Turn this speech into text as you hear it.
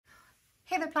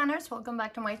Hey there planners, welcome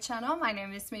back to my channel. My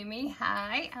name is Mimi.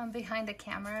 Hi, I'm behind the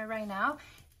camera right now.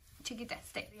 Chiquita,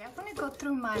 stay. I'm gonna go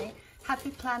through my Happy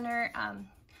Planner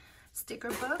sticker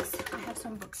books. I have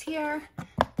some books here.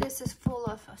 This is full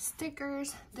of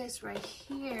stickers. This right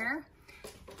here,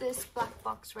 this black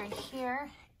box right here,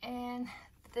 and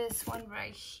this one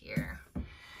right here.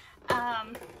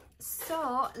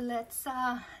 So let's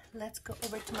go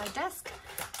over to my desk.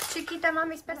 Chiquita,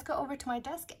 mommy's best go over to my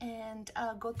desk and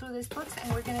go through these books,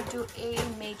 and we're gonna do a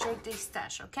major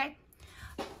destash, okay?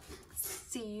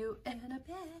 See you in a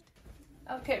bit.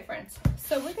 Okay, friends,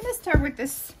 so we're gonna start with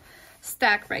this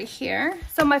stack right here.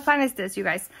 So my plan is this, you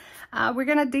guys. We're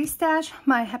gonna destash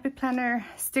my Happy Planner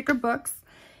sticker books,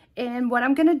 and what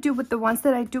I'm gonna do with the ones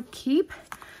that I do keep,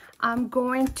 I'm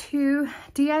going to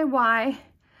DIY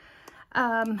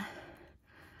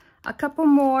a couple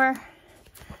more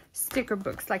sticker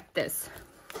books like this.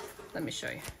 Let me show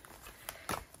you.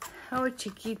 Oh,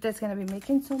 Chiquita's gonna be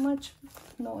making so much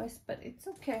noise, but it's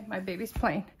okay, my baby's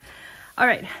playing. All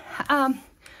right,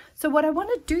 so what I want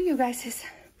to do, you guys, is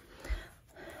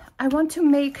I want to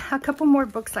make a couple more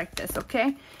books like this,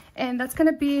 okay? And that's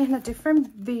gonna be in a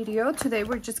different video. Today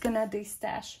we're just gonna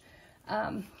destash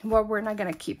what we're not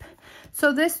gonna keep.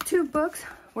 So these two books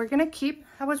we're gonna keep.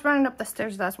 I was running up the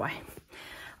stairs, that's why.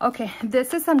 Okay,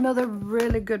 this is another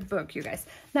really good book, you guys.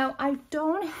 Now, I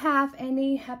don't have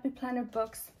any Happy Planner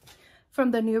books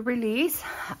from the new release.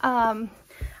 I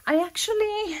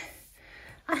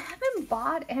haven't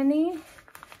bought any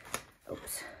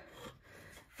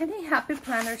Happy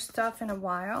Planner stuff in a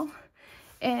while,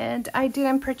 and I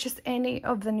didn't purchase any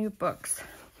of the new books.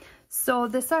 So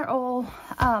these are all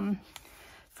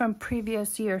from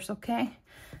previous years, okay?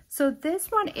 So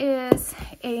this one is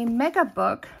a mega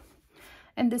book,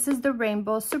 and this is the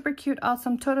rainbow, super cute,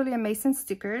 awesome, totally amazing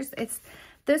stickers.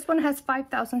 This one has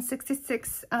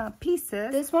 5,066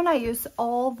 pieces. This one I use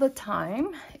all the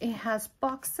time. It has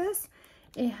boxes,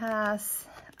 it has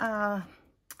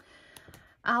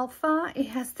alpha, it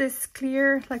has this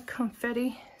clear like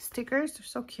confetti stickers, they're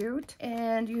so cute.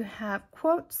 And you have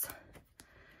quotes,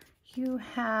 you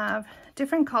have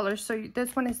different colors. So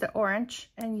this one is the orange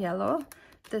and yellow,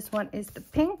 this one is the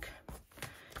pink,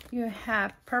 you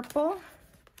have purple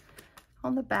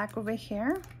on the back over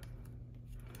here,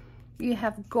 you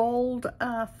have gold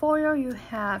foil, you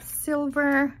have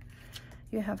silver,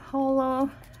 you have hollow,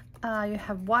 you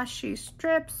have washi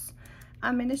strips.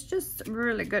 I mean, it's just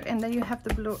really good. And then you have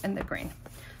the blue and the green.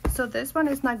 So this one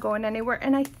is not going anywhere.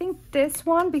 And I think this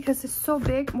one, because it's so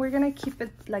big, we're gonna keep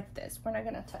it like this. We're not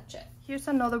gonna touch it. Here's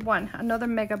another one, another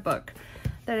mega book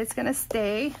that is gonna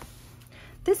stay.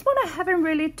 This one I haven't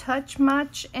really touched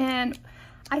much, and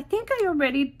I think I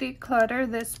already decluttered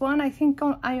this one. I think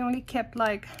I only kept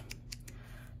like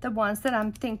the ones that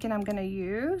I'm thinking I'm gonna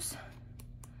use.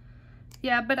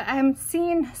 Yeah, but I'm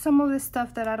seeing some of the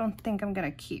stuff that I don't think I'm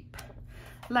gonna keep.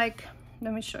 Like,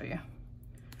 let me show you.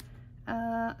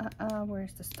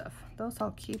 Where's the stuff? Those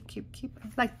I'll keep.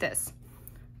 Like this.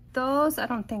 Those I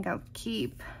don't think I'll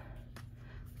keep.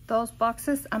 Those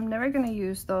boxes, I'm never gonna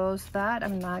use those. That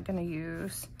I'm not gonna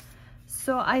use.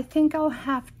 So I think I'll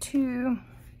have to,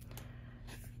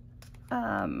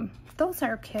 those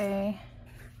are okay.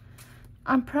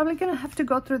 I'm probably gonna have to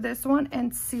go through this one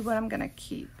and see what I'm gonna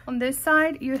keep. On this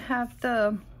side, you have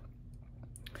the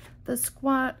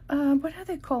squat, what are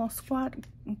they called? Squat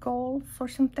goals or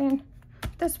something?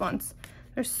 This ones.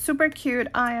 They're super cute.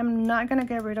 I am not gonna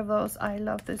get rid of those. I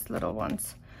love these little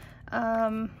ones.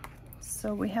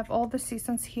 So we have all the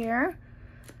seasons here.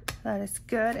 That is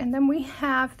good. And then we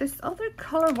have this other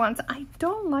color ones. I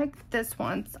don't like this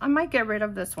ones. I might get rid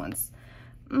of this ones.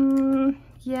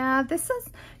 Yeah, this is,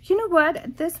 you know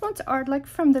what? These ones are like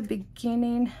from the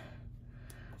beginning.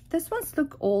 These ones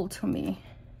look old to me.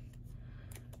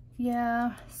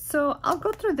 Yeah, so I'll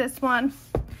go through this one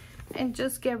and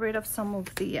just get rid of some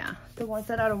of the ones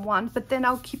that I don't want, but then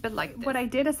I'll keep it like this. What I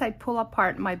did is I pull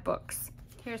apart my books.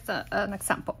 Here's an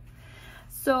example.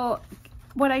 So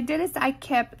what I did is I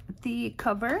kept the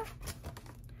cover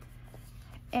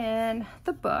and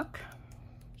the book.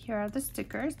 Here are the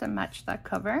stickers that match that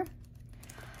cover.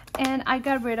 And I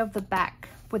got rid of the back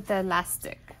with the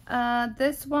elastic.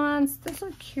 These ones, these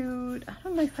are cute. I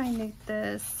don't know if I need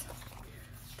this.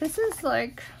 This is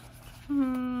like,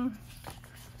 I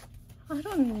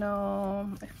don't know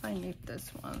if I need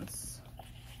this ones.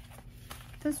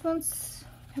 This one's,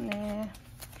 nah.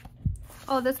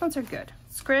 Oh, these ones are good.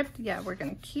 Script, yeah, we're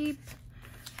gonna keep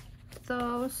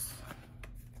those.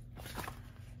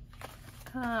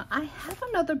 I have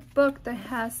another book that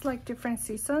has like different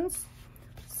seasons,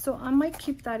 so I might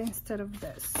keep that instead of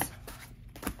this.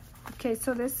 Okay,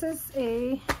 so this is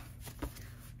a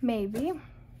maybe.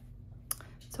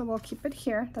 So we'll keep it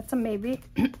here. That's a maybe.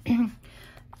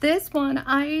 This one,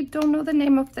 I don't know the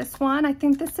name of this one. I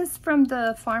think this is from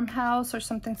the farmhouse or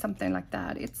something like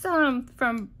that. It's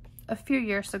from a few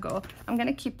years ago. I'm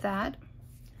gonna keep that.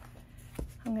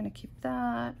 I'm gonna keep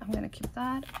that. I'm gonna keep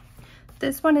that.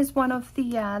 This one is one of the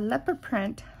leopard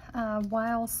print,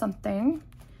 wild something.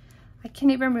 I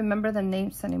can't even remember the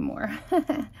names anymore.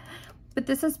 But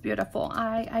this is beautiful.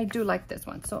 I do like this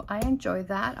one, so I enjoy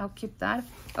that. I'll keep that.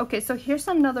 Okay, so here's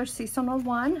another seasonal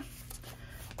one.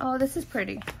 Oh, this is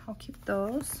pretty. I'll keep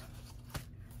those.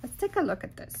 Let's take a look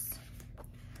at this.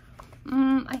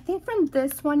 I think from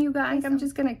this one, you guys, I'm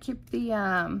just gonna keep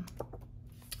the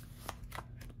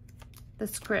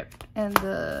script and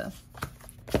the,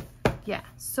 yeah,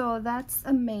 so that's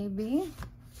a maybe.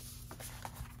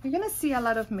 You're gonna see a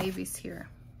lot of maybes here.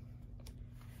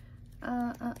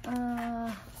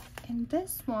 In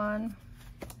this one,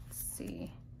 let's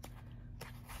see.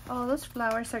 Oh, those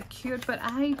flowers are cute, but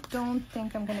I don't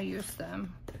think I'm gonna use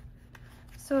them.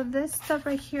 So this stuff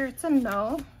right here, it's a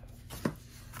no.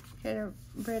 Get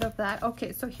rid of that.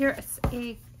 Okay, so here is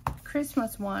a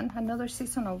Christmas one, another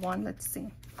seasonal one. Let's see.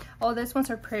 Oh, these ones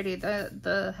are pretty.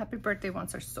 The happy birthday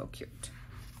ones are so cute.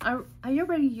 I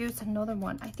already used another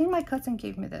one. I think my cousin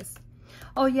gave me this.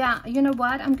 Oh yeah, you know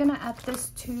what? I'm gonna add this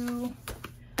to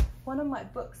one of my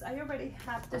books. I already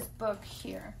have this book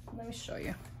here. Let me show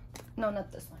you. No,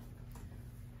 not this one.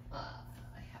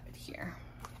 I have it here.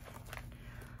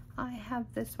 I have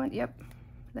this one. Yep.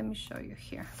 Let me show you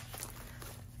here.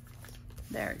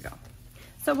 There you go.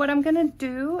 So what I'm gonna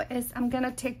do is I'm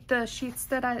gonna take the sheets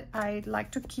that I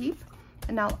like to keep,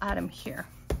 and I'll add them here.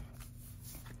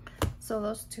 So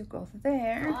those two go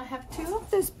there. Well, I have two of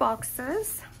these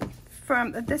boxes.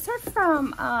 These are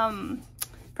from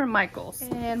Michael's.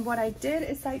 And what I did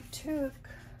is I took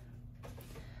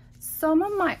some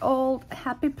of my old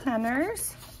happy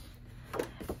planners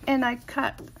and I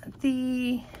cut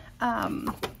the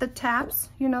tabs,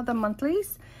 you know, the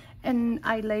monthlies, and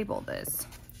I labeled this.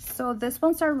 So these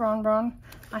ones are wrong.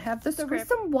 I have the script. The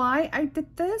reason why I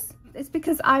did this is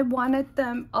because I wanted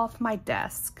them off my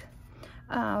desk.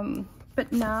 But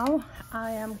now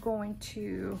I am going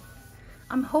to,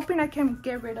 I'm hoping I can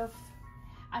get rid of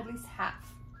at least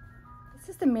half. This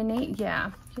is the mini.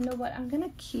 Yeah, you know what? I'm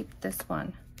gonna keep this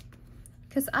one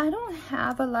because I don't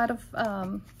have a lot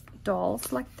of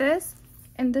dolls like this,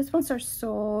 and these ones are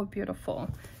so beautiful.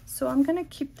 So I'm gonna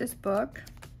keep this book,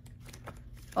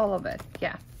 all of it.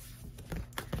 Yeah,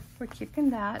 we're keeping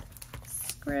that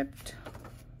script.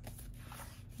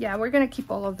 Yeah, we're gonna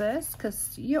keep all of this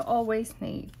because you always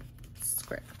need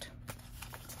script.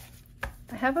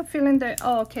 I have a feeling that,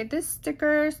 oh, okay, these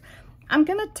stickers, I'm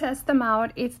gonna test them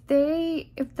out. If the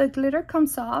glitter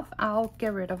comes off, I'll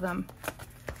get rid of them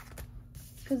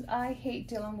because I hate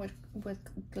dealing with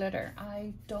glitter.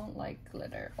 I don't like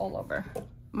glitter all over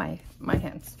my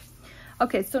hands.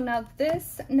 Okay, so now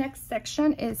this next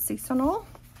section is seasonal.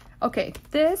 Okay,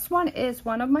 this one is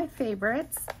one of my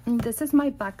favorites. And this is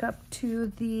my backup to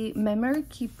the memory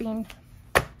keeping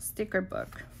sticker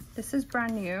book. This is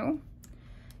brand new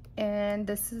and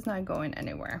this is not going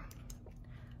anywhere.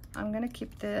 I'm gonna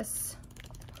keep this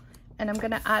and I'm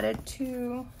gonna add it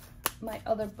to my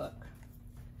other book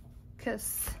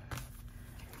because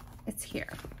it's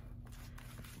here.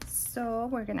 So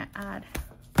we're gonna add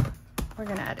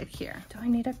it here. Do I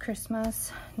need a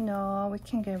Christmas? No, we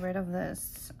can get rid of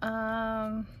this.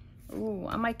 Ooh,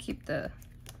 I might keep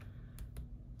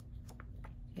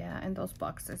in those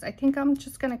boxes. I think I'm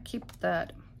just gonna keep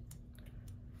that.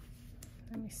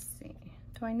 Let me see.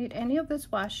 Do I need any of this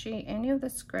washi, any of the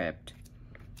script?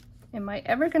 Am I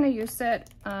ever gonna use it?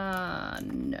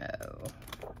 No.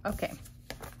 Okay,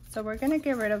 so we're gonna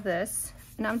get rid of this,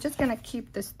 and I'm just gonna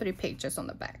keep this 3 pages on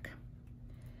the back.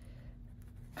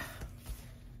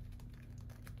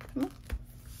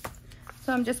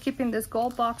 So I'm just keeping this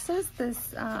gold boxes,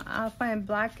 this alpha and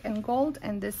black and gold,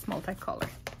 and this multicolor.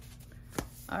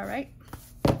 All right,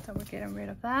 so we're getting rid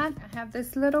of that. I have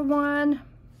this little one.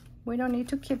 We don't need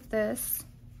to keep this.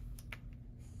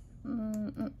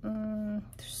 They're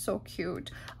so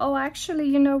cute. Oh, actually,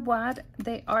 you know what?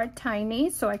 They are tiny,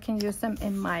 so I can use them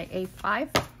in my A5.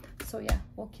 So yeah,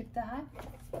 we'll keep that.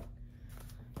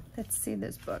 Let's see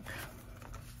this book.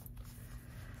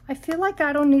 I feel like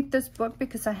I don't need this book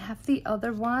because I have the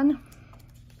other one.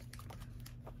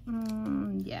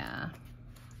 Yeah,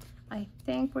 I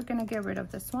think we're gonna get rid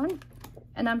of this one,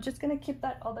 and I'm just gonna keep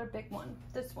that other big one,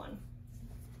 this one,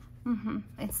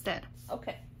 instead.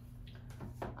 Okay,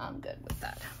 I'm good with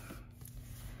that.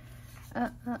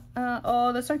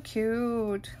 Oh, those are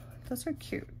cute. those are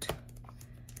cute.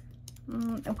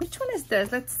 And which one is this?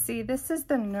 Let's see. This is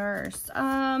the nurse.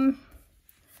 I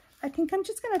think I'm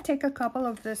just gonna take a couple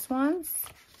of this ones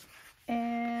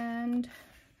and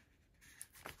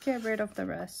get rid of the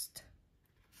rest.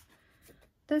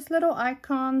 There's little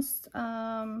icons.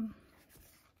 I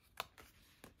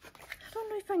don't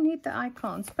know if I need the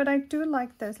icons, but I do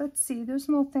like this. Let's see. There's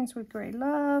more things with great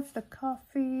love. The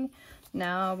coffee.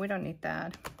 No, we don't need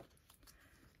that.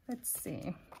 Let's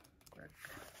see.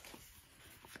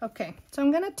 Okay, so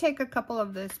I'm gonna take a couple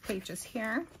of these pages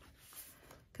here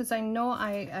because I know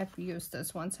I've used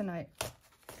this once, and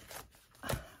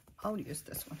I'll use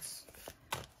this once.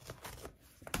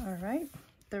 All right,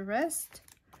 the rest,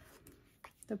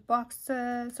 the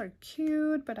boxes are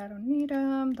cute, but I don't need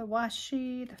them. The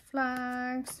washi, the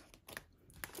flags.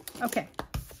 Okay,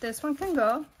 this one can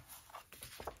go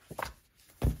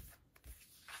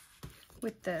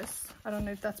with this. I don't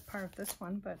know if that's part of this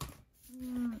one, but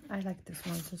I like this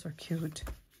one. Those are cute.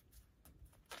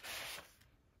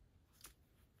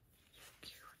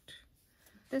 Cute.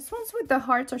 This ones with the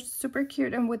hearts are super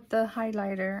cute, and with the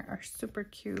highlighter are super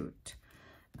cute.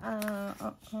 Yeah,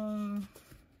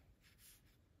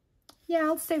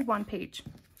 I'll save one page,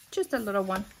 just a little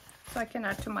one, so I can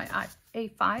add to my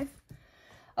A5.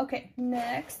 Okay,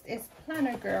 next is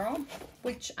Planner Girl,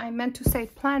 which I meant to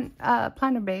say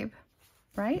Planner Babe,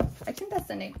 right? I think that's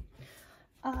the name.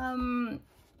 I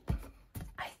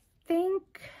think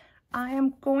I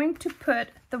am going to put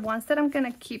the ones that I'm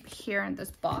gonna keep here in this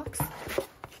box.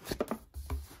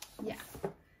 Yeah.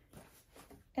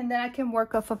 And then I can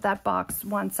work off of that box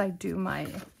once I do my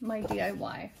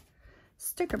DIY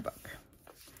sticker book.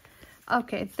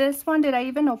 Okay, this one, did I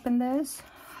even open this?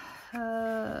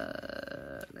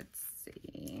 Let's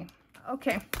see.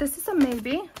 Okay, this is a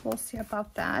maybe. We'll see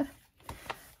about that.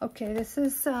 Okay, this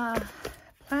is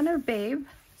Planner Babe.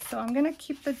 So I'm gonna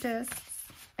keep the discs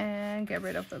and get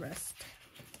rid of the rest.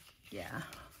 Yeah,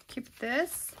 keep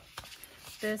this,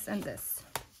 this, and this.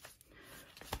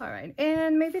 All right,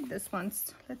 and maybe this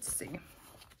one's, let's see.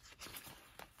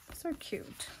 These are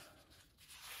cute.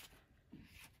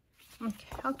 Okay,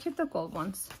 I'll keep the gold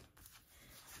ones.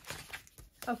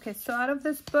 Okay, so out of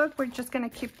this book, we're just gonna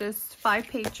keep this 5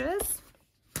 pages.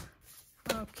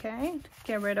 Okay,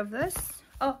 get rid of this.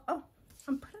 Oh,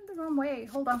 I'm putting the wrong way.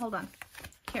 Hold on.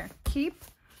 Here, keep.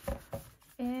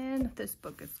 And this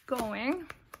book is going.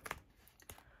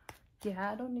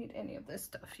 Yeah, I don't need any of this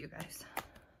stuff, you guys.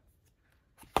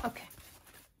 Okay,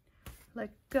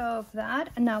 let go of that.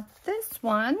 And now this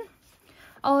one,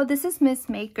 oh, this is Miss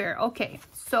Maker. Okay,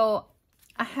 so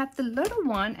I have the little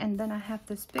one, and then I have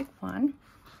this big one.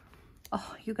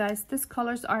 Oh, you guys, these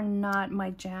colors are not my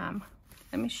jam.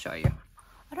 Let me show you.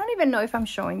 I don't even know if I'm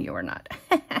showing you or not.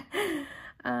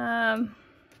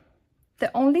 The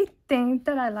only thing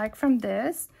that I like from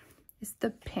this is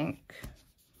the pink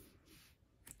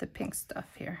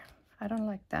stuff here. I don't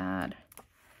like that.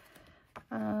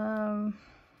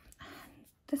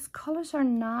 These colors are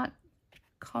not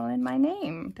calling my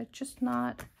name. They're just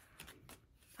not.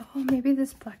 Oh, maybe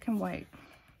this black and white.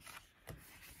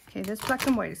 Okay, this black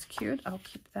and white is cute. I'll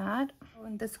keep that. Oh,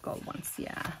 and this gold ones,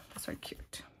 yeah, those are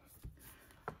cute.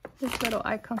 These little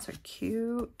icons are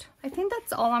cute. I think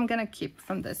that's all I'm gonna keep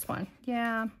from this one.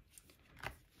 Yeah.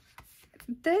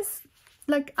 This,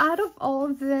 like, out of all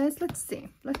of this, let's see.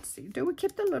 Do we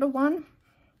keep the little one?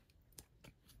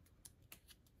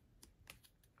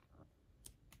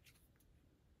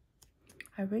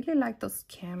 I really like those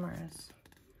cameras.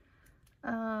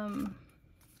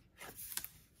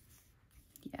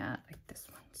 Yeah, I like this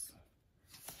ones.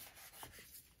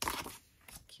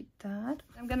 Keep that.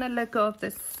 I'm gonna let go of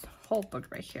this whole book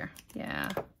right here. Yeah,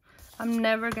 I'm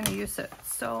never gonna use it,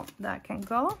 so that can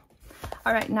go.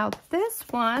 All right, now this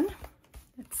one,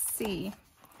 let's see.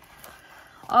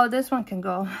 Oh, this one can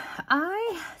go.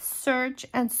 I search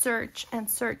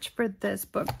for this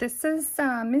book. This is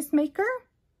Miss Maker.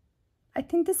 I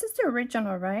think this is the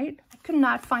original, right? I could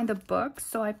not find the book,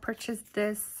 so I purchased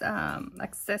this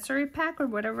accessory pack or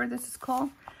whatever this is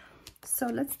called. So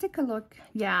let's take a look.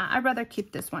 Yeah, I'd rather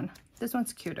keep this one. This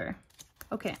one's cuter.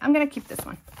 Okay, I'm gonna keep this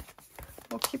one.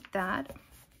 We'll keep that.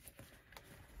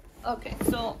 Okay,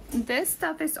 so this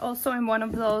stuff is also in one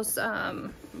of those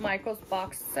Michael's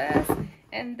boxes,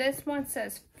 and this one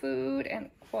says food and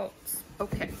quotes.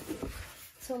 Okay,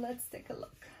 so let's take a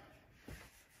look.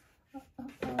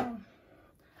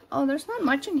 Oh, there's not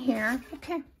much in here.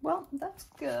 Okay, well, that's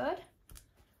good.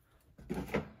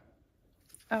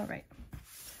 All right,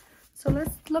 so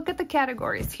let's look at the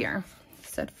categories here. It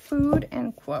said food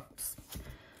and quotes.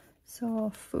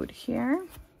 So food here.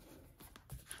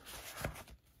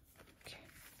 Okay.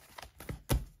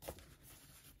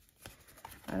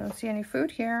 don't see any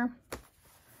food here.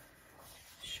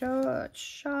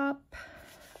 Shop.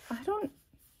 I don't.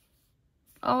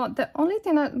 Oh, the only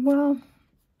thing that, well,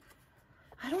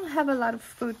 I don't have a lot of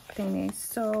food thingies,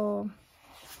 so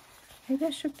maybe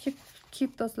I should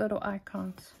keep those little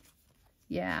icons.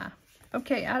 Yeah.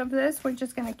 Okay, out of this, we're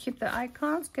just gonna keep the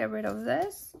icons. Get rid of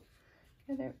this.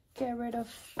 Get rid of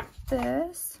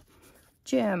this.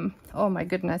 Gym. Oh my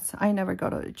goodness, I never go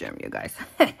to the gym, you guys.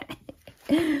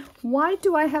 Why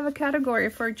do I have a category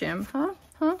for gym? Huh?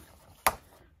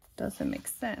 Doesn't make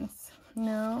sense.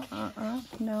 No,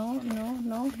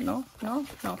 no.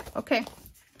 Okay,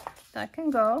 that can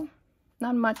go.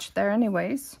 Not much there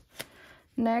anyways.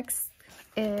 Next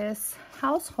is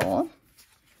household.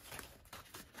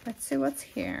 Let's see what's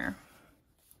here.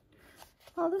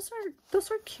 Oh,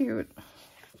 those are cute,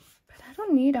 but I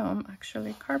don't need them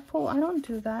actually. Carpool, I don't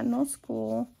do that. No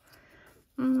school.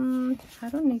 I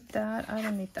don't need that. I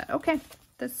don't need that. Okay,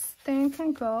 this thing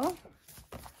can go.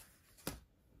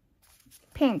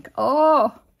 Pink.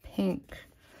 Oh, pink.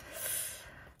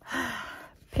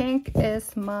 Pink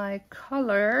is my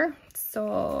color.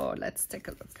 So let's take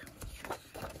a look.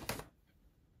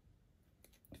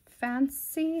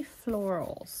 Fancy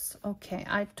florals. Okay,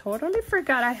 I totally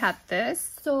forgot I had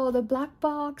this. So the black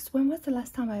box, when was the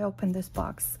last time I opened this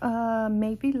box?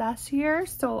 Maybe last year.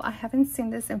 So I haven't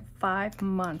seen this in 5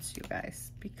 months, you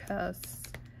guys, because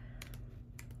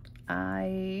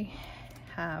I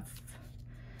have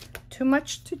too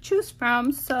much to choose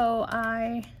from, so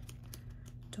I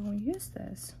don't use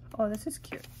this. Oh, this is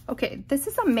cute. Okay, this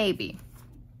is a maybe.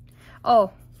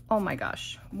 Oh my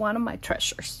gosh, one of my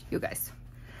treasures, you guys.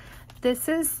 This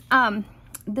is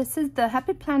the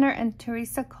Happy Planner and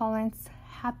Teresa Collins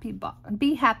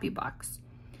Be Happy box.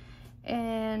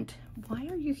 And why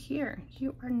are you here?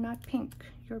 You are not pink,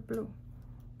 you're blue.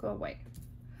 Go away.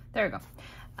 There you go.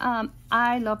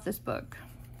 I love this book,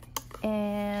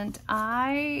 and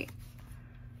I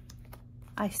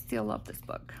still love this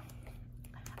book.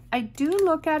 I do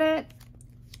look at it,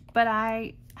 but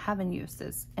I haven't used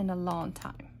this in a long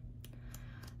time.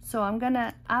 So I'm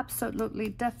gonna absolutely,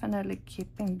 definitely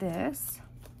keeping this.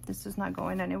 This is not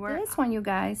going anywhere. This one, you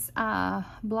guys,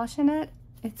 Blushing It.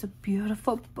 It's a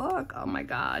beautiful book. Oh my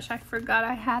gosh, I forgot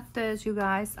I had this, you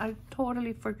guys. I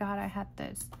totally forgot I had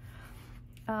this.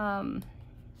 I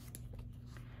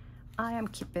am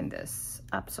keeping this,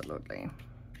 absolutely.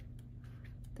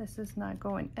 This is not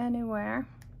going anywhere.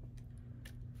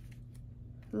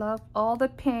 Love all the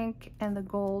pink and the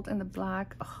gold and the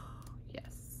black. Oh,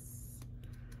 yes.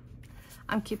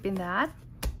 I'm keeping that.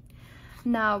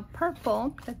 Now,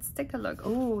 purple, let's take a look.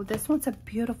 Oh, this one's a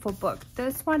beautiful book.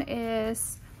 This one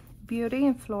is Beauty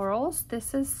in Florals.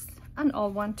 This is an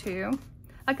old one too.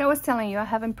 Like I was telling you, I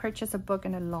haven't purchased a book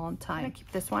in a long time. I keep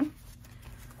this one.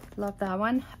 Love that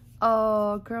one.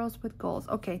 Oh, Girls with Goals.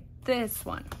 Okay, this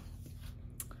one.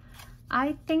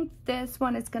 I think this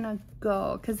one is gonna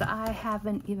go because I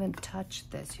haven't even touched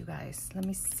this, you guys. Let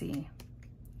me see.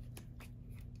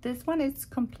 This one is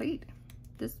complete.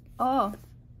 Oh,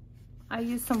 I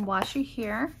used some washi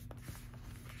here,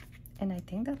 and I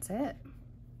think that's it.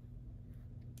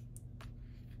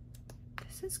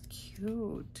 This is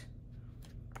cute.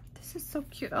 This is so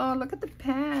cute. Oh, look at the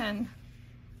pen.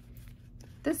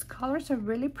 These colors are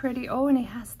really pretty. Oh, and it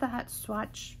has that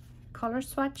swatch, color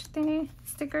swatch thingy,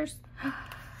 stickers.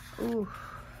 Ooh.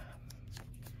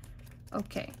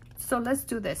 Okay, so let's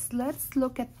do this. Let's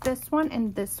look at this one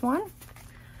and this one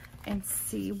and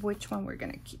see which one we're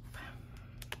gonna keep.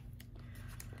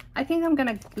 I think I'm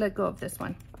gonna let go of this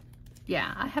one.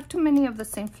 Yeah, I have too many of the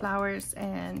same flowers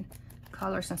and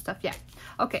colors and stuff. Yeah,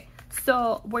 okay,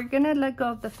 so we're gonna let go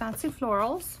of the Fancy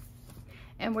Florals,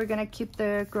 and we're gonna keep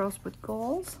the Girls with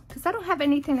Goals because I don't have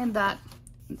anything in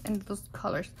those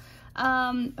colors.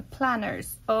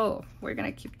 Planners. Oh, we're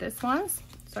gonna keep this ones.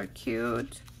 These are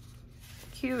cute,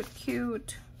 cute,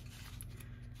 cute,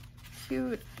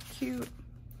 cute, cute,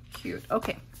 cute.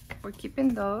 Okay, we're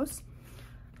keeping those.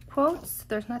 Quotes,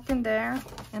 there's nothing there,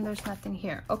 and there's nothing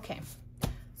here. Okay,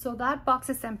 so that box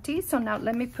is empty. So now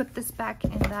let me put this back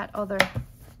in that other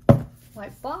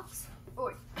white box.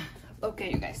 Oh,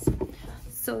 okay, you guys.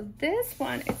 So this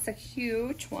one, it's a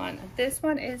huge one. This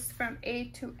one is from A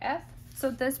to F. So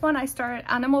this one I started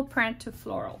animal print to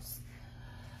florals.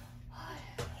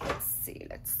 Let's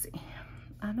see.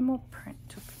 Animal print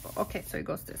to floral. Okay, so it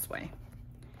goes this way.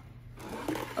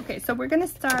 Okay, so we're gonna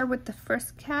start with the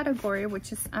first category,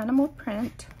 which is animal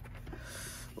print.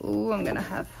 Ooh, I'm gonna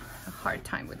have a hard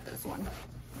time with this one.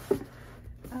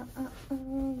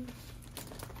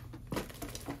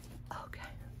 Okay,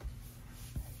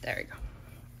 there we go.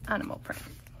 Animal print.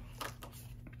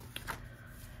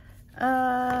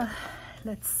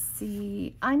 Let's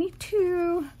see. I need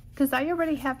to, because I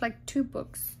already have like 2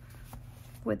 books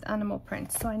with animal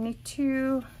prints. So I need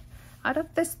to, out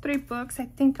of these 3 books, I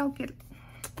think I'll get,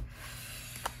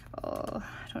 oh,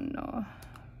 I don't know.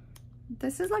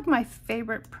 This is like my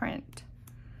favorite print.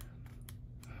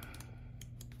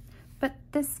 But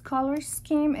this color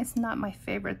scheme is not my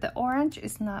favorite. The orange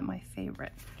is not my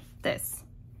favorite. This.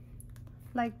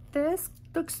 Like this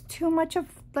looks too much of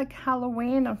like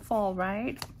Halloween and fall,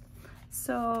 right?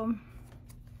 So,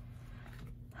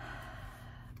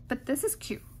 but this is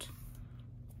cute.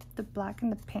 The black and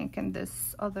the pink and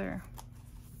this other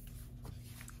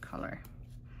color.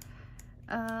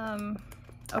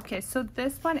 Okay, so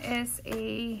this one is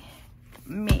a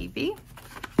maybe.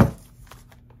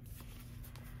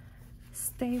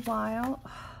 Stay Wild. Oh,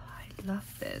 I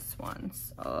love this one.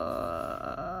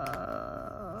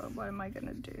 What am I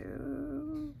gonna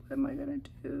do? What am I gonna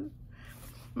do?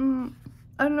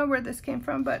 I don't know where this came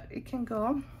from, but it can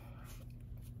go.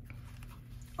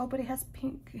 Oh, but it has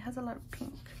pink. It has a lot of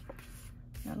pink.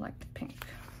 I like the pink.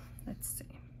 Let's see.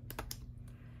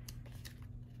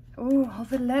 Oh, all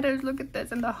the letters. Look at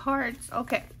this and the hearts.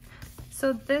 Okay.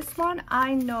 So this one,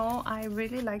 I know I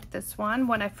really like this one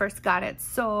when I first got it.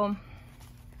 So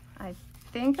I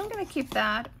think I'm gonna keep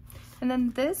that. And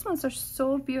then these ones are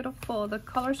so beautiful. The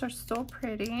colors are so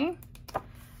pretty.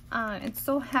 It's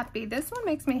so happy. This one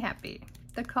makes me happy.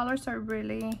 The colors are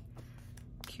really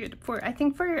cute for, I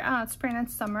think, for spring and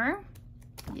summer.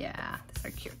 Yeah, these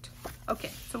are cute.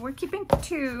 Okay, so we're keeping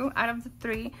 2 out of the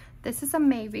 3. This is a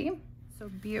maybe. So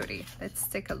beauty. Let's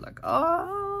take a look.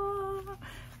 Oh,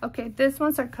 okay. These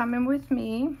ones are coming with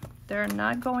me. They're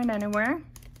not going anywhere.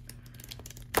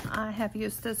 I have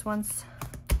used these ones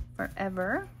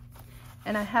forever.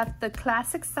 And I have the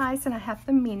classic size and I have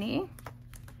the mini.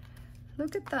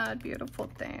 Look at that beautiful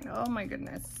thing. Oh my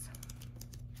goodness.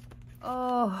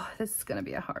 Oh, this is gonna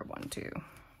be a hard one too.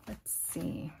 Let's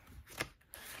see.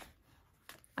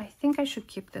 I think I should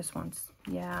keep this ones.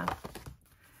 Yeah.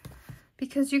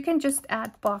 Because you can just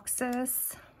add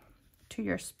boxes to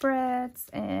your spreads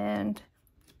and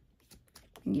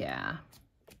yeah.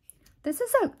 This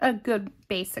is a good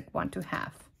basic one to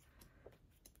have.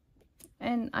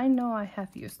 And I know I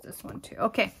have used this one too.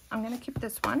 Okay, I'm gonna keep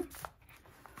this one.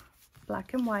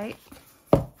 Black and white.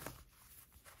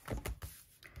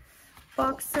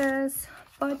 Boxes,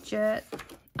 budget.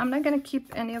 I'm not gonna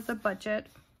keep any of the budget.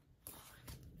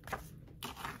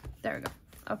 There we go.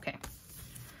 Okay.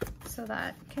 So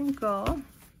that can go.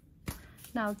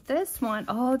 Now this one,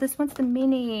 oh, this one's the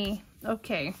mini.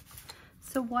 Okay.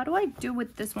 So what do I do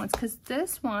with this ones? Because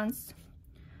these ones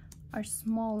are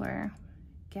smaller.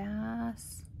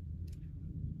 Gas.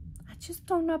 I just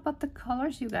don't know about the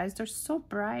colors, you guys. They're so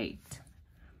bright.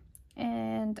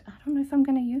 And I don't know if I'm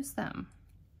gonna use them.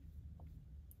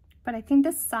 But I think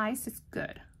the size is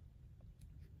good.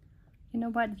 You know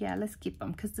what? Yeah, let's keep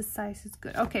them because the size is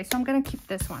good. Okay, so I'm gonna keep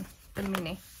this one, the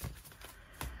mini.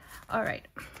 All right,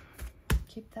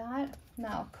 keep that.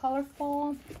 Now,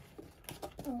 colorful.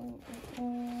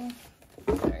 There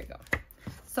you go.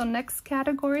 So next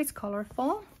category is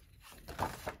colorful.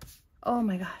 Oh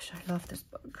my gosh, I love this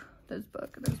book. This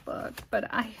book.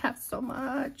 But I have so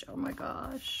much. Oh my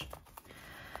gosh.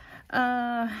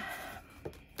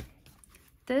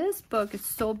 This book is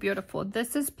so beautiful.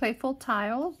 This is Playful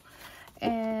Tile.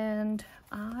 And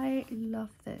I love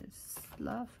this.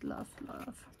 Love.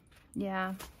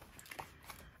 Yeah.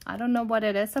 I don't know what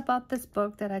it is about this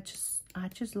book that I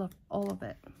just love all of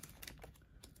it.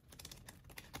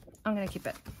 I'm gonna keep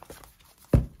it.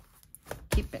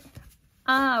 Keep it.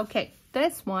 Okay.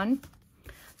 This one's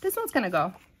gonna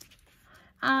go.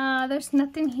 There's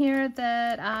nothing here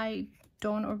that I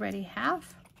don't already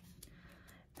have.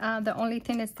 The only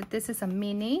thing is that this is a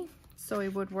mini, so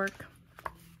it would work.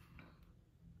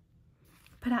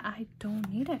 But I don't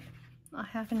need it. I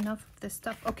have enough of this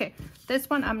stuff. Okay, this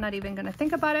one, I'm not even gonna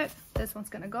think about it. This one's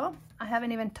gonna go. I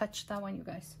haven't even touched that one, you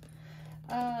guys.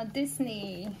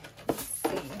 Disney, let's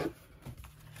see.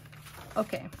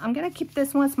 Okay, I'm gonna keep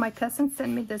this ones. My cousin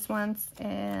sent me this ones,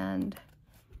 and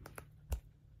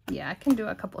yeah, I can do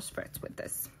a couple spreads with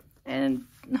this. And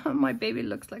my baby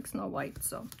looks like Snow White,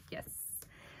 so yes.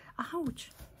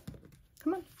 Ouch.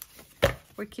 Come on.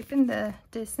 We're keeping the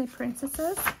Disney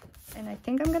princesses. And I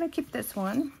think I'm gonna keep this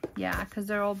one. Yeah, because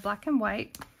they're all black and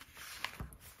white.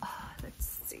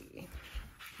 Let's see.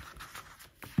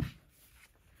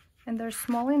 And they're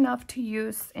small enough to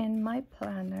use in my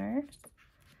planners.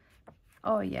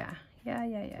 Oh yeah. Yeah.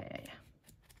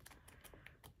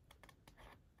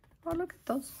 Oh, look at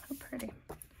those. How pretty.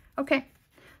 Okay.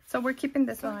 So we're keeping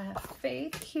this one. I have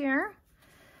Faith here.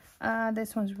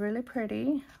 This one's really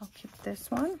pretty. I'll keep this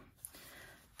one.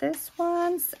 This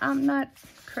one's, I'm not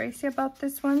crazy about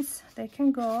this ones. They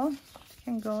can go, they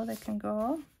can go, they can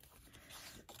go.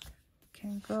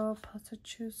 Can go, positive,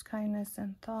 choose, kindness,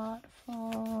 and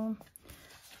thoughtful.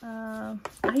 I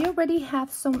already have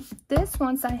some, this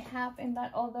ones I have in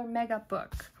that other mega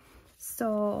book.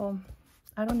 So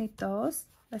I don't need those.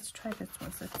 Let's try this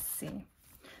ones, let's see.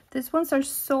 These ones are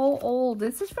so old.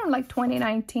 This is from like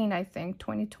 2019, I think,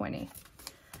 2020.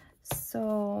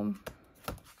 So,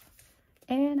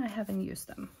 and I haven't used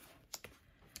them.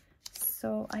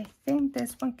 So I think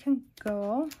this one can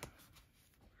go.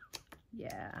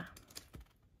 Yeah.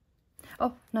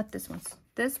 Oh, not this one's.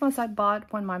 This one's I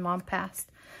bought when my mom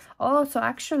passed. Oh, so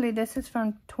actually this is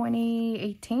from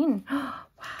 2018. Wow.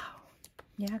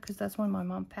 Yeah, because that's when my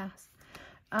mom passed.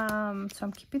 So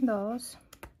I'm keeping those.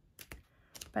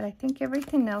 But I think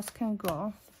everything else can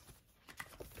go.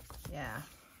 Yeah.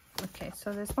 Okay,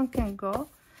 so this one can go.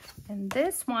 And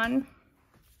this one,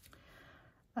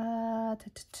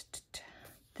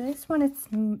 this one is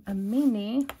a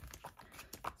mini.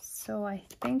 So I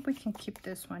think we can keep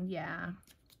this one. Yeah.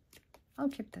 I'll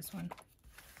keep this one.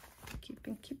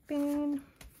 Keeping.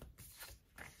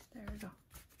 There we go.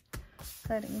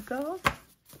 Letting go.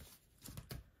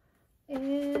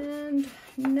 And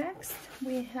next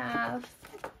we have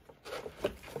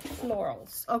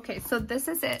florals. Okay, so this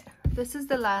is it. This is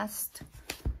the last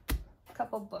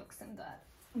couple books in that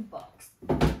box.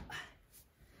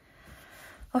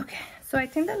 Okay, so I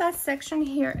think the last section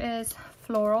here is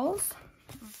florals.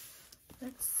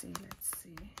 Let's see.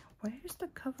 Where's the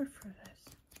cover for this?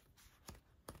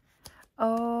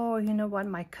 Oh, you know what?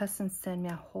 My cousin sent me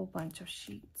a whole bunch of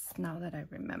sheets now that I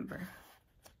remember.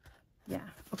 Yeah,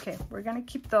 okay, we're gonna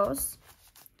keep those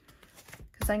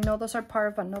because I know those are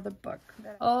part of another book.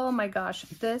 Oh my gosh,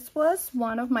 this was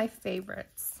one of my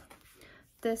favorites.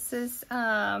 This is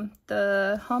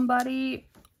the Homebody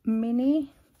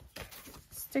mini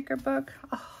sticker book.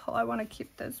 Oh, I want to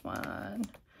keep this one.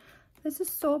 This is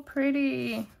so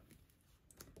pretty.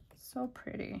 So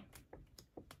pretty.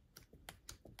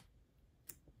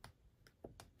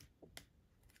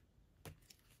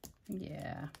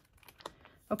 Yeah.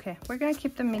 Okay, we're gonna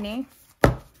keep the mini.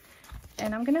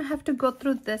 And I'm gonna have to go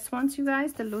through this ones, you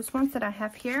guys, the loose ones that I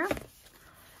have here,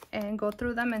 and go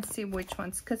through them and see which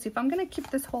ones. Because if I'm gonna keep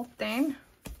this whole thing.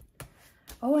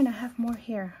 Oh, and I have more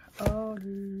here. Oh,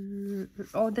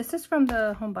 this is from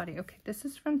the Homebody. Okay, this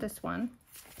is from this one.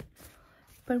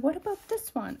 But what about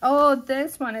this one? Oh,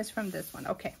 this one is from this one.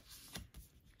 Okay,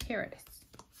 here it is.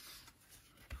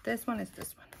 This one is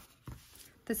this one.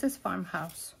 This is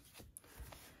Farmhouse.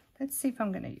 Let's see if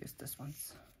I'm gonna use this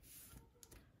ones.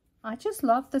 I just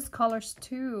love these colors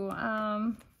too.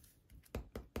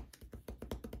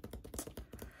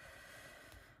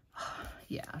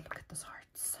 Yeah, look at those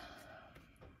hearts.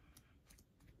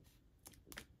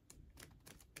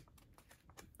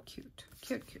 Cute,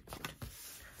 cute, cute, cute.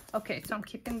 Okay, so I'm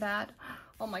keeping that.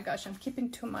 Oh my gosh, I'm keeping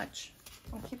too much.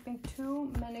 I'm keeping too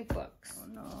many books. Oh,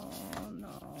 no.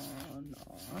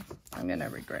 I'm gonna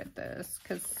regret this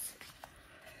because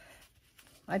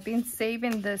I've been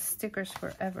saving the stickers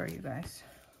forever, you guys.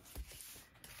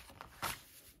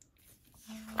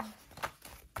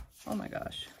 Oh my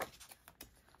gosh.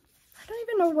 I don't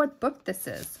even know what book this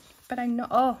is, but I know.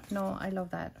 Oh, no, I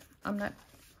love that. I'm not.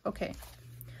 Okay.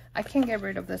 I can't get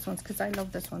rid of this ones because I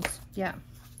love this ones. Yeah.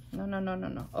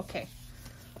 No. Okay.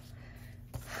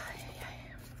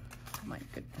 Oh my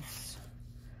goodness.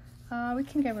 We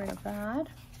can get rid of that.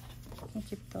 I can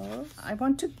keep those. I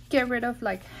want to get rid of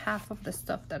like half of the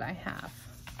stuff that I have.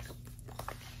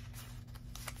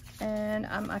 And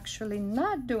I'm actually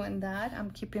not doing that.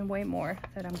 I'm keeping way more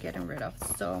that I'm getting rid of.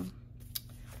 So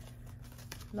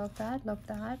love that, love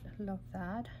that, love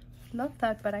that, love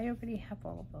that, but I already have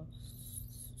all of those.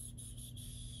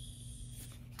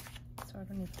 So I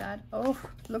don't need that. Oh,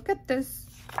 look at this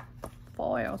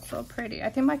foil, so pretty. I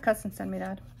think my cousin sent me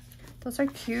that. Those are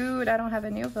cute. I don't have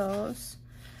any of those.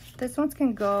 This ones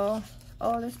can go.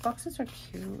 Oh, these boxes are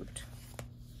cute.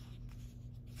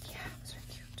 Yeah, those are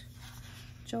cute.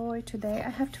 Joy Today. I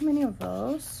have too many of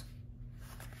those.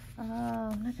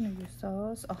 I'm not gonna use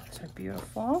those. Oh, those are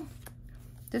beautiful.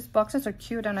 These boxes are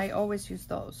cute and I always use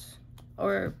those.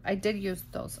 Or I did use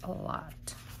those a lot.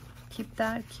 Keep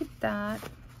that, keep that.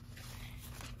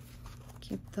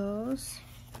 Keep those.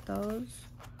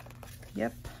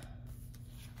 Yep.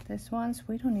 These ones,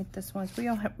 we don't need these ones.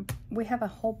 We have a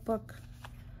whole book.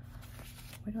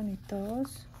 We don't need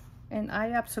those. And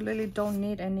I absolutely don't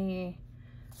need any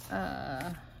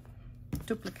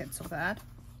duplicates of that.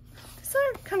 These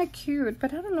are kind of cute,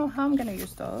 but I don't know how I'm gonna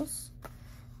use those.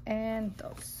 and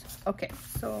those. Okay,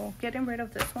 so getting rid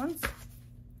of this ones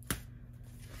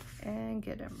and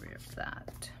getting rid of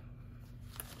that.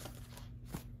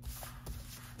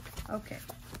 Okay,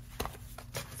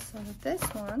 so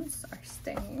these ones are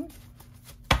staying.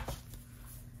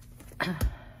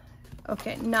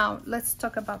 Okay, now let's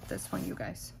talk about this one, you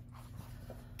guys.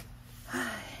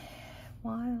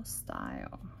 Wild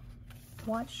style.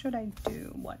 What should I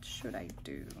do? What should I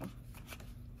do?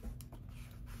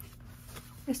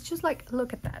 It's just like,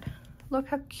 look at that. Look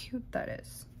how cute that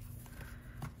is.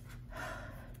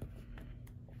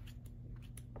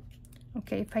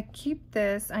 Okay, if I keep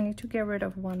this, I need to get rid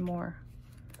of one more.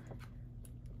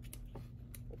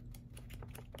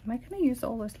 Am I gonna use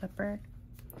all this leopard?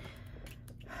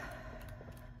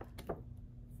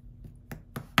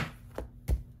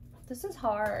 This is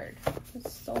hard. This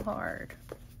is so hard.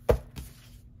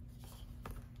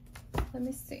 Let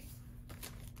me see.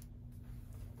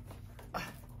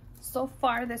 So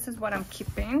far, this is what I'm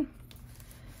keeping.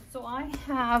 So I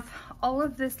have all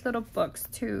of these little books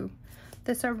too.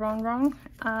 These are wrong.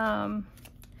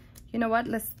 You know what?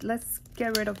 Let's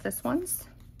get rid of these ones.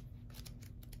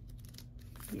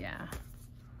 Yeah.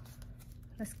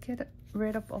 Let's get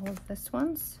rid of all of these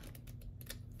ones.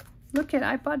 Look at,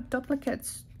 I bought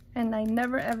duplicates and I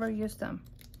never ever use them.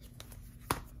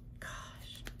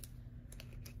 Gosh.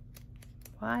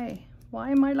 Why?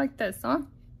 Why am I like this, huh?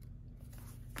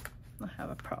 I have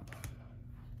a problem.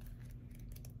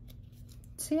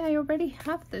 See, I already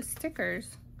have the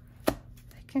stickers.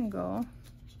 They can go.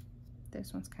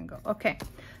 These ones can go. Okay,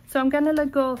 so I'm gonna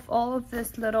let go of all of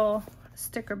these little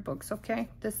sticker books, okay?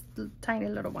 This tiny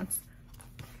little ones.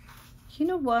 You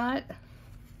know what?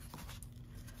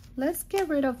 Let's get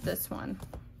rid of this one.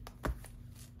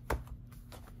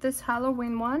 This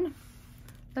Halloween one.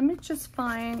 Let me just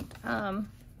find a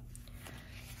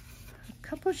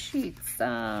couple sheets.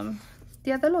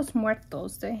 Dia de los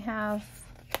Muertos. They have.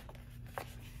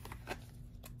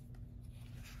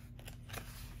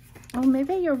 Oh,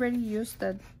 maybe I already used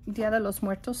the Dia de los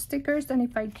Muertos stickers, and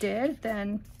if I did,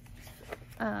 then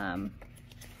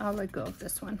I'll let go of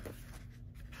this one.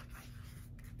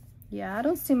 Yeah, I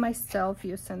don't see myself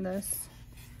using this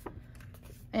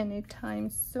anytime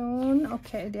soon.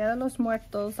 Okay, Dia de los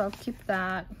Muertos, I'll keep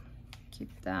that.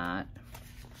 Keep that.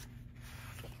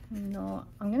 No,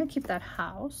 I'm gonna keep that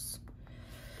house.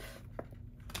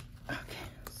 Okay,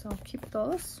 so I'll keep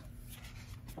those.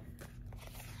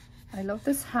 I love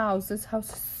this house. This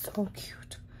house is so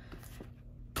cute.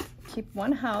 Keep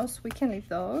one house. We can leave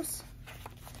those.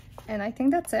 And I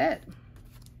think that's it.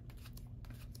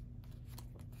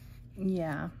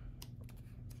 Yeah.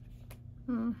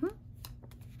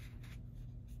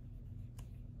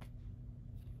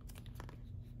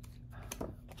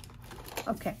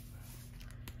 Okay.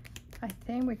 I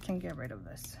think we can get rid of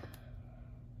this.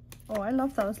 Oh, I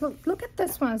love those. Look at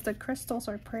this ones. The crystals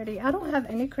are pretty. I don't have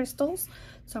any crystals,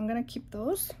 so I'm gonna keep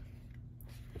those.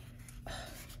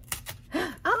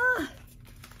 Ah!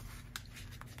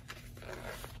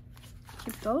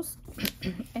 Keep those.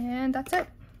 And that's it.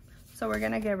 So we're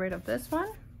gonna get rid of this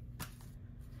one.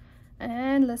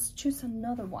 And let's choose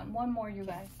another one. One more, you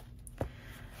guys.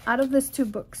 Out of these two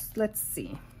books, let's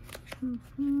see.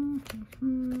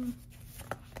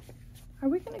 Are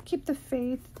we gonna keep the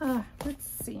Faith? Let's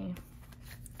see.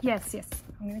 Yes,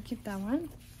 I'm gonna keep that one.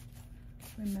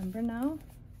 Remember now.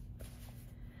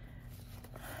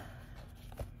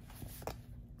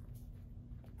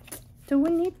 Do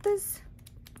we need this?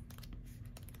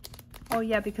 Oh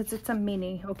yeah, because it's a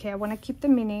mini. Okay, I wanna keep the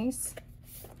minis.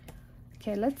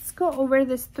 Okay, let's go over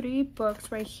these 3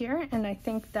 books right here, and I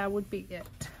think that would be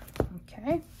it.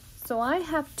 Okay, so I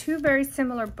have 2 very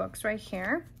similar books right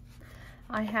here.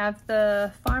 I have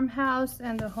the Farmhouse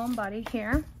and the Homebody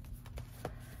here.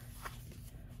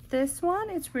 This one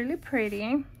is really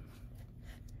pretty.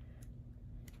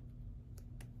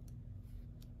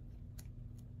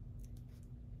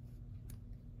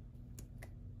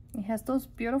 It has those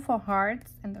beautiful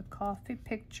hearts and the coffee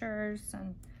pictures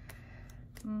and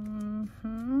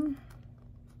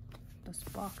those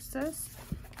boxes.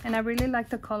 And I really like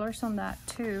the colors on that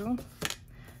too.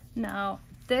 Now,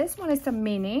 this one is a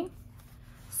mini.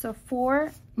 So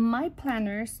for my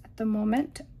planners at the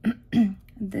moment,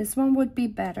 this one would be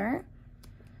better.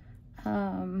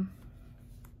 Yeah.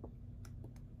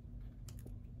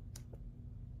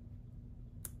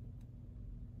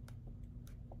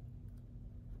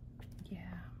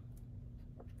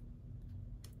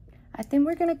 I think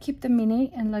we're gonna keep the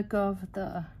mini and let go of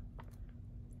the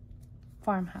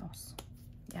Farmhouse.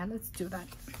 Yeah, let's do that.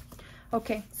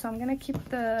 Okay, so I'm gonna keep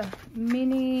the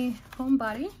mini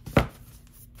Homebody.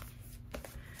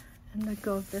 and let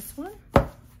go of this one.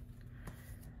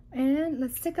 And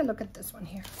let's take a look at this one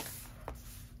here.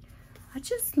 I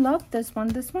just love this one.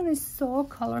 This one is so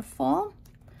colorful.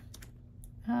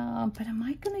 But am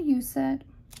I gonna use it?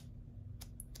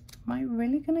 Am I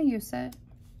really gonna use it?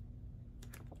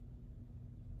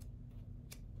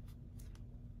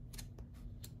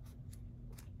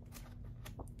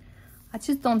 I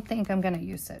just don't think I'm gonna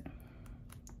use it.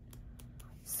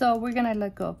 So we're gonna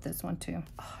let go of this one too.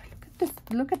 Oh, look at this.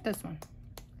 Look at this one.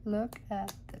 Look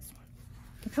at this one.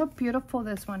 Look how beautiful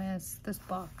this one is, this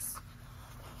box.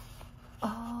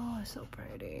 Oh, it's so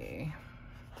pretty.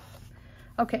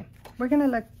 Okay, we're gonna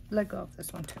let go of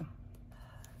this one too.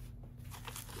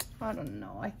 I don't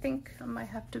know. I think I might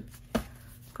have to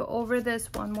go over this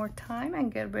one more time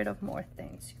and get rid of more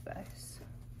things, you guys.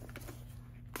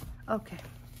 Okay.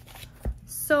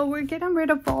 So we're getting rid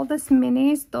of all these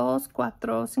minis, 2, 4,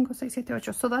 5, 6, 7,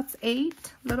 8. So that's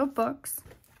 8 little books.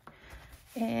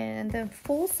 And then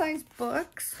full-size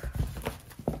books.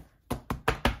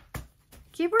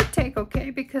 Give or take, okay?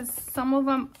 Because some of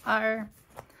them are,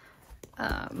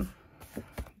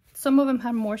 some of them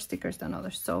have more stickers than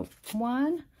others. So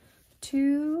 1,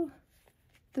 2,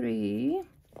 3,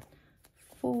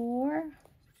 4,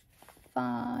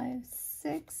 5,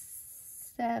 6,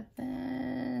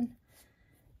 7,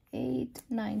 8,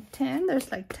 9, 10.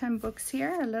 There's like 10 books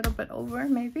here, a little bit over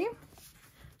maybe.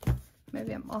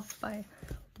 Maybe I'm off by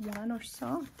 1 or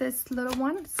so. This little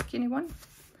one, skinny one.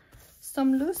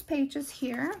 Some loose pages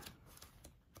here.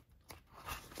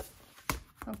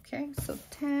 Okay, so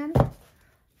 10,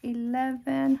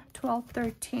 11, 12,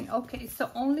 13. Okay, so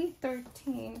only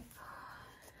 13.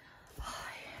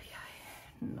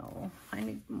 No, I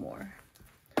need more.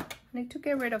 I need to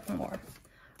get rid of more.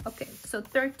 Okay, so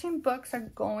 13 books are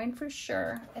going for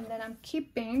sure. And then I'm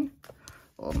keeping,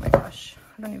 oh my gosh,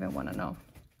 I don't even want to know.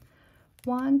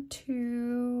 1,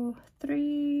 2,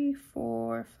 3,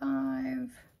 4, 5,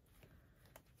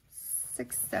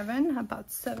 6, 7,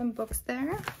 about 7 books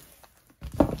there.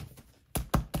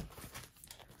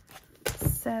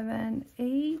 7,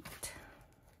 8,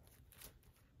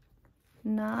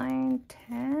 9,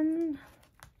 10,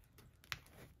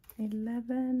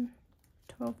 11,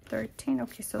 12, 13.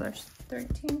 Okay, so there's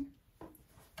 13.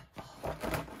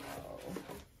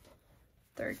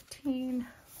 13,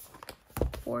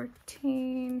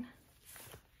 14,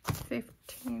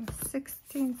 15,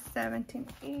 16, 17,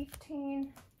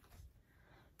 18.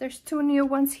 There's 2 new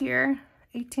ones here,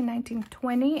 18, 19,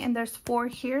 20, and there's 4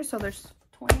 here, so there's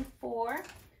 24.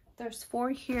 There's 4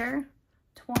 here,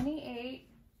 28,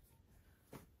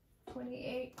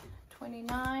 28,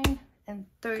 29, and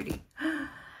 30.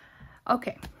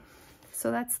 Okay, so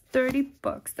that's 30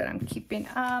 books that I'm keeping.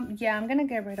 Yeah, I'm gonna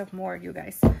get rid of more, you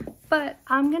guys, but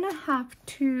I'm gonna have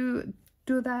to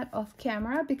do that off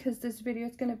camera because this video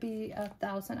is gonna be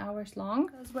 1,000 hours long.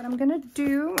 Because what I'm gonna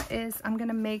do is I'm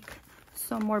gonna make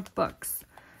some more books.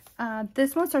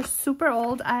 These ones are super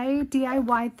old. I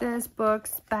DIY'd these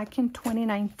books back in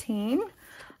 2019,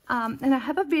 and I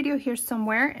have a video here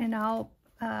somewhere, and I'll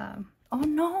oh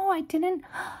no, I didn't.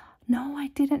 No, I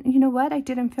didn't. You know what? I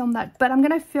didn't film that, but I'm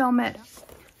gonna film it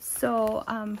so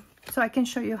so I can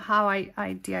show you how I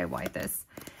DIY this.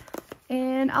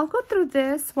 And I'll go through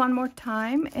this one more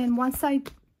time, and once I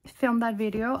film that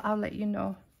video, I'll let you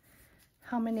know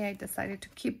how many I decided to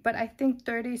keep. But I think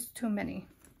 30 is too many.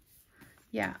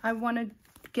 Yeah, I want to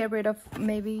get rid of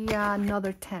maybe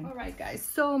another 10. All right, guys.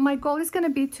 So my goal is gonna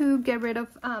be to get rid of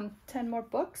 10 more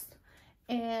books,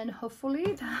 and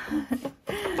hopefully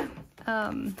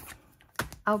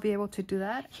I'll be able to do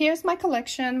that. Here's my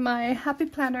collection, my Happy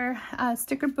Planner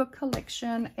sticker book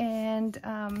collection, and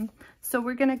so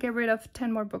we're gonna get rid of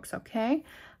 10 more books, okay?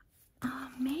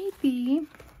 Maybe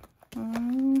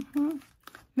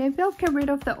maybe I'll get rid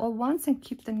of the old ones and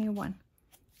keep the new one,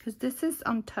 because this is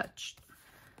untouched.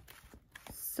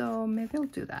 So maybe I'll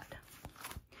do that.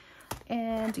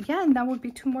 And yeah, and that would be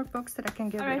 2 more books that I can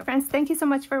get rid of. All right, friends, thank you so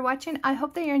much for watching. I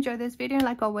hope that you enjoyed this video, and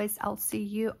like always, I'll see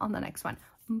you on the next one.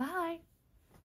 Bye.